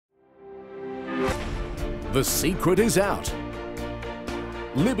The secret is out.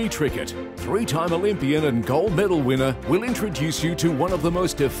 Libby Trickett, three-time Olympian and gold medal winner, will introduce you to one of the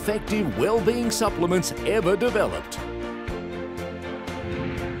most effective well-being supplements ever developed.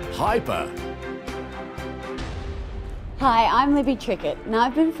 Hyper. Hi, I'm Libby Trickett, and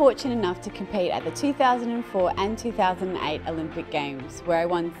I've been fortunate enough to compete at the 2004 and 2008 Olympic Games, where I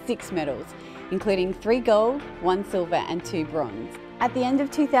won 6 medals, including 3 gold, 1 silver and 2 bronze. At the end of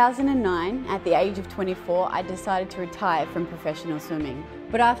 2009, at the age of 24, I decided to retire from professional swimming.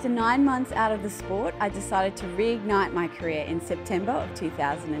 But after 9 months out of the sport, I decided to reignite my career in September of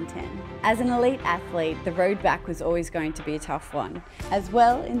 2010. As an elite athlete, the road back was always going to be a tough one. As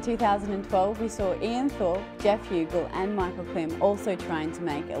well, in 2012, we saw Ian Thorpe, Jeff Hugel and Michael Klim also trying to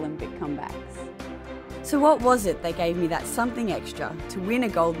make Olympic comebacks. So what was it that gave me that something extra to win a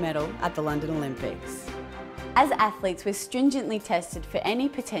gold medal at the London Olympics? As athletes, we're stringently tested for any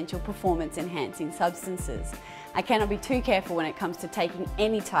potential performance-enhancing substances. I cannot be too careful when it comes to taking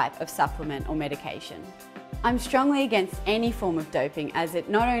any type of supplement or medication. I'm strongly against any form of doping, as it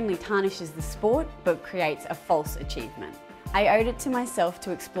not only tarnishes the sport, but creates a false achievement. I owed it to myself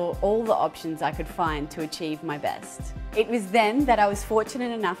to explore all the options I could find to achieve my best. It was then that I was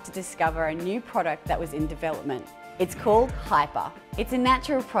fortunate enough to discover a new product that was in development. It's called Hyper. It's a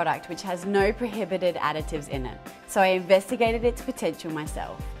natural product which has no prohibited additives in it, so I investigated its potential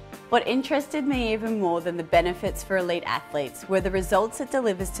myself. What interested me even more than the benefits for elite athletes were the results it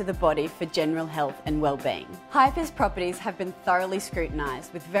delivers to the body for general health and well-being. Hyper's properties have been thoroughly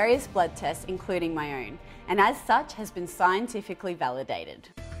scrutinised with various blood tests, including my own, and as such has been scientifically validated.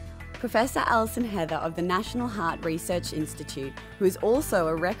 Professor Alison Heather of the National Heart Research Institute, who is also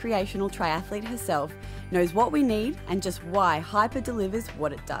a recreational triathlete herself, knows what we need and just why Hyper delivers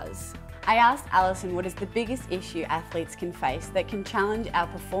what it does. I asked Alison what is the biggest issue athletes can face that can challenge our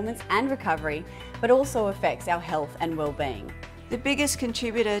performance and recovery, but also affects our health and well-being. The biggest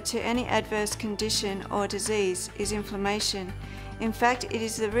contributor to any adverse condition or disease is inflammation. In fact, it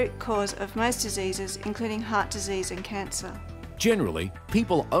is the root cause of most diseases, including heart disease and cancer. Generally,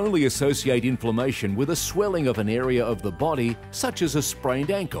 people only associate inflammation with a swelling of an area of the body, such as a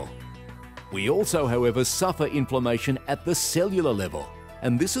sprained ankle. We also, however, suffer inflammation at the cellular level,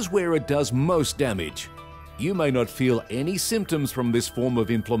 and this is where it does most damage. You may not feel any symptoms from this form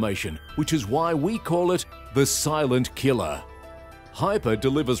of inflammation, which is why we call it the silent killer. Hyper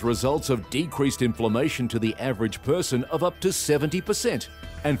delivers results of decreased inflammation to the average person of up to 70%,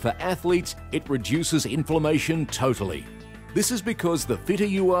 and for athletes, it reduces inflammation totally. This is because the fitter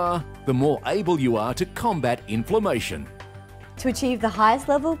you are, the more able you are to combat inflammation. To achieve the highest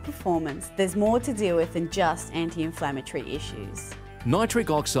level of performance, there's more to deal with than just anti-inflammatory issues. Nitric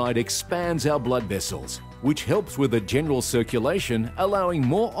oxide expands our blood vessels, which helps with the general circulation, allowing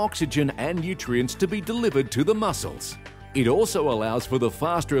more oxygen and nutrients to be delivered to the muscles. It also allows for the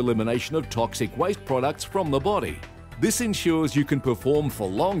faster elimination of toxic waste products from the body. This ensures you can perform for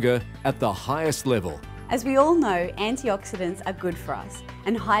longer at the highest level. As we all know, antioxidants are good for us,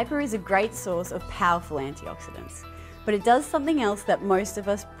 and Hyper is a great source of powerful antioxidants. But it does something else that most of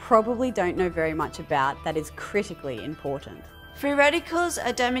us probably don't know very much about that is critically important. Free radicals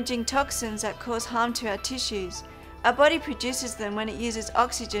are damaging toxins that cause harm to our tissues. Our body produces them when it uses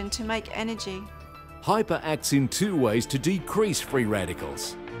oxygen to make energy. Hyper acts in 2 ways to decrease free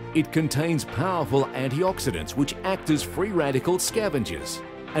radicals. It contains powerful antioxidants which act as free radical scavengers.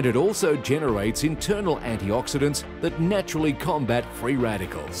 And it also generates internal antioxidants that naturally combat free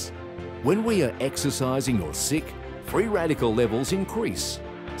radicals. When we are exercising or sick, free radical levels increase.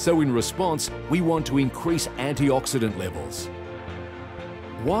 So in response, we want to increase antioxidant levels.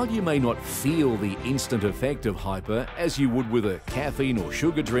 While you may not feel the instant effect of Hyper as you would with a caffeine or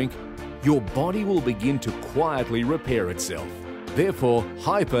sugar drink, your body will begin to quietly repair itself. Therefore,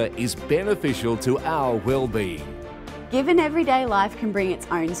 Hyper is beneficial to our well-being. Given everyday life can bring its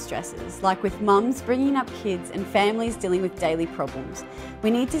own stresses, like with mums bringing up kids and families dealing with daily problems, we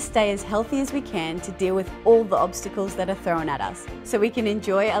need to stay as healthy as we can to deal with all the obstacles that are thrown at us, so we can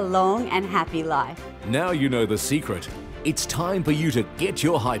enjoy a long and happy life. Now you know the secret. It's time for you to get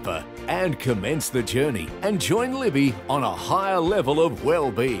your Hyper and commence the journey and join Libby on a higher level of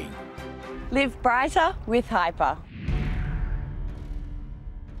well-being. Live brighter with Hyper.